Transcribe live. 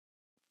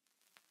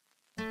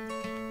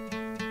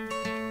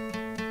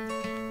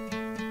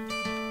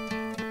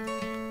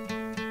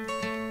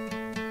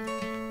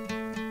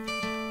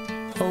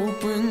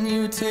Hope when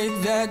you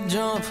take that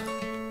jump,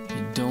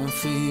 you don't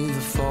feel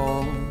the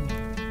fall.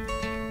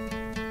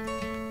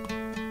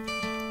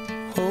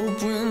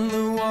 Hope when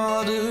the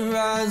water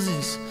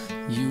rises,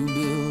 you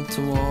built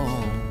a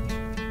wall.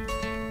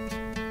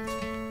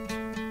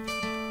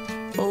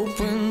 Hope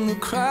when the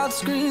crowd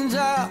screams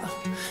out,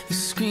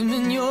 you're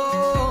screaming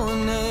your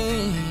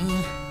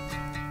name.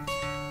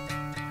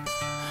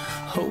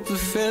 Hope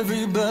if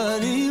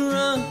everybody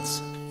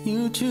runs,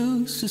 you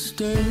choose to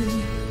stay.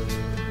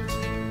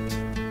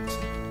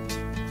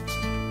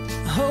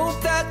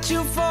 Hope that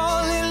you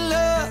fall in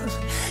love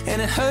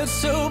and it hurts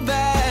so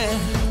bad.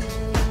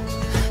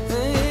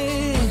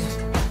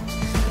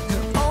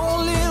 The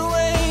only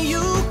way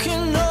you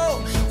can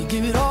know, you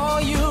give it all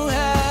you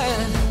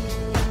had.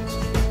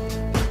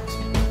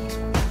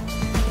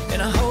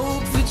 And I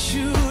hope that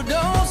you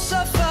don't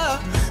suffer,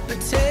 but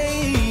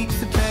take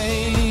the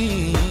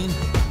pain.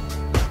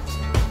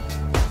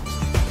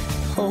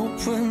 Hope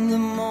when the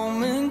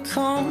moment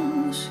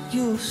comes,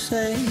 you'll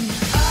say,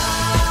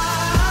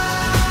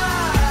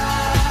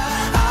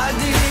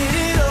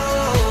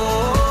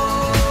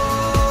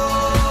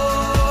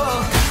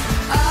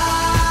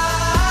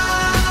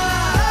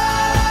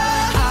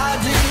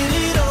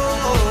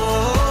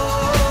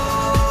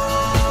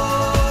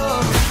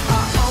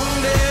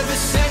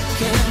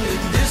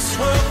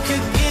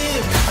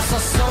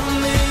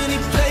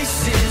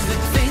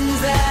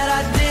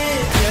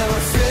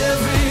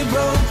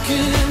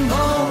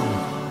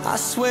 I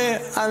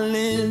swear I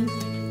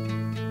lived.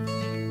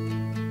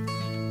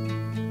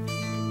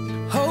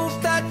 Hope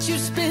that you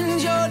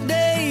spend your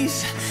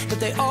days, but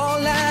they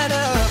all add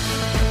up.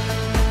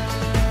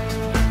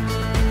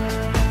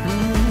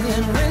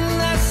 And when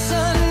that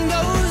sun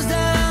goes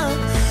down,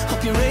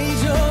 hope you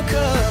raise your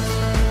cup.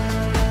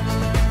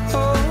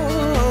 Oh,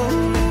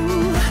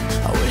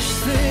 I wish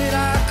that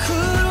I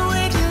could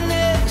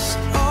witness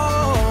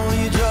all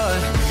your joy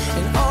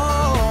and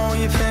all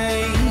your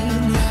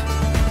pain,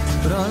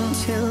 but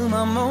until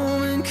my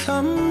moment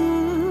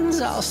comes,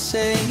 I'll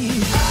say,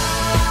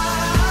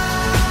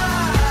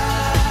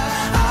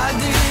 I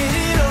did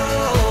it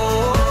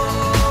all.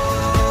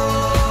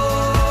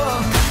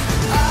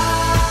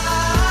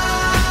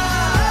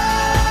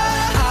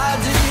 I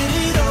did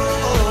it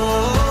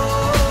all.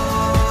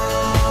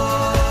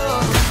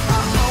 I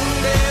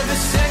owned every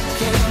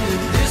second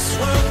that this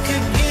world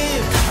could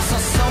give. I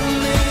saw so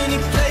many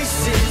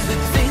places, the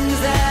things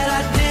that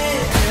I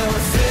did. There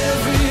was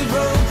every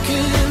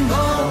broken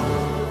bone,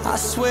 I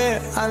swear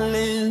I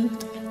lived.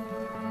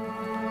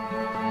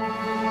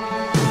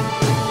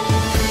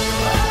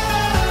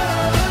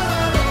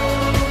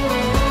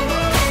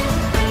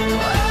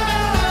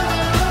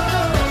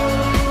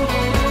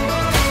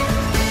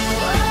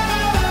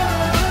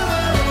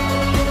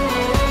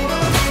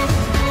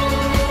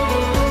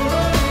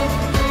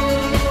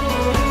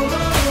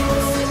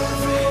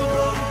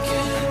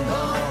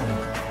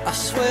 I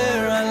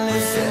swear I lived.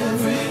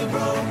 Every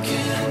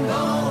broken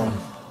bone,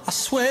 I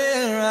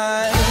swear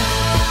I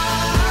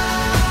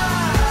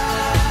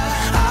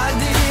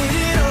did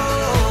it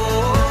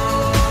all.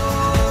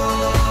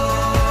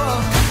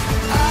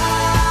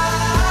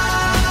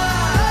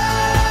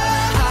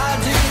 I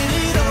did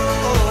it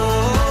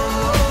all.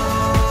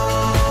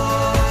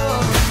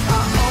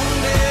 I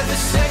owned every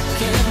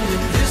second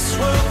that this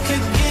world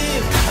could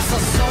give. I saw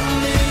so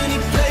many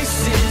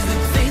places, the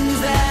things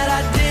that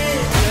I did.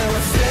 There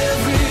was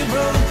every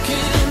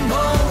broken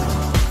bone,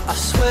 I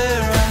swear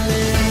I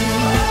lived.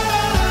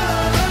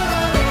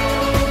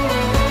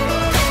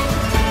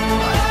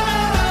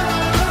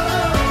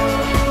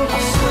 I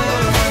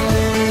swear I lived.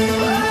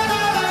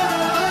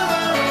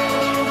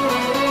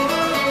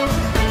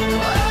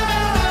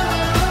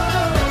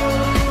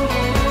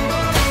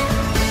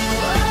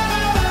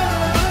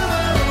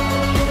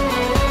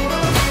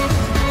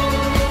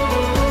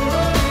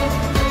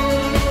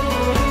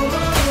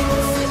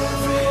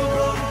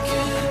 Every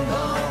broken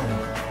bone,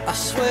 I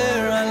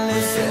swear I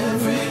lived.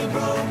 Every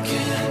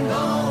broken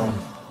bone,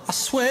 I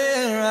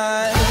swear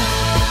I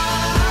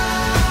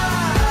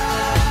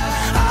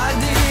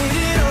did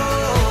it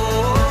all.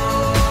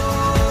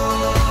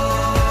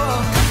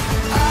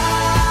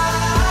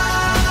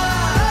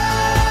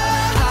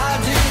 I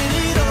did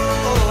it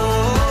all.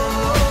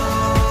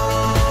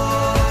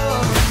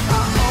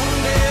 I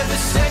owned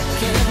every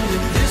second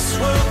that this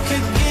world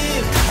could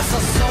give. I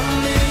saw so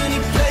many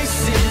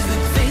places, the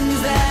things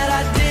that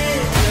I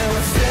did. There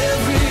was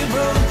every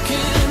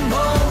broken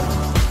bone,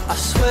 I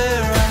swear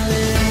I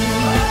lived.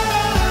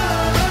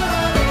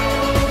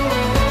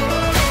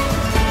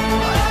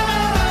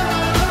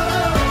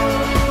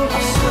 I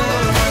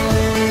swear I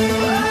lived.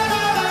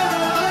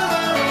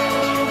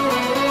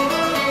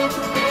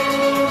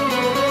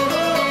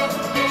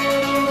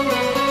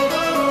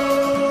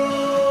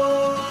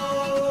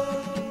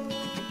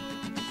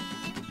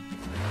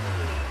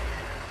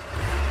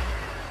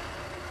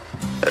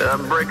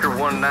 Breaker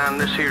 19,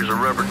 this here's a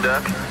rubber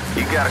duck.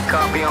 You got a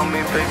copy on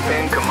me,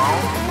 Pigpen? Come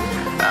on.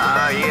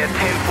 Yeah,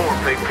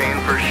 10-4, Pigpen,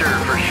 for sure,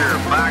 for sure.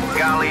 By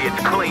golly,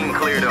 it's clean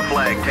clear to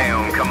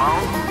Flagtown. Come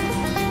on.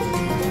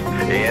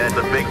 Yeah, it's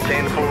a big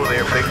 10-4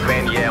 there,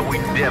 Pigpen. Yeah, we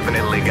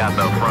definitely got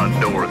the front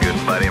door,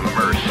 good buddy.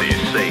 Mercy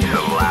sakes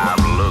alive,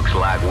 looks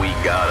like we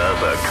got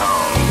us a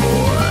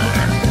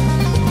convoy.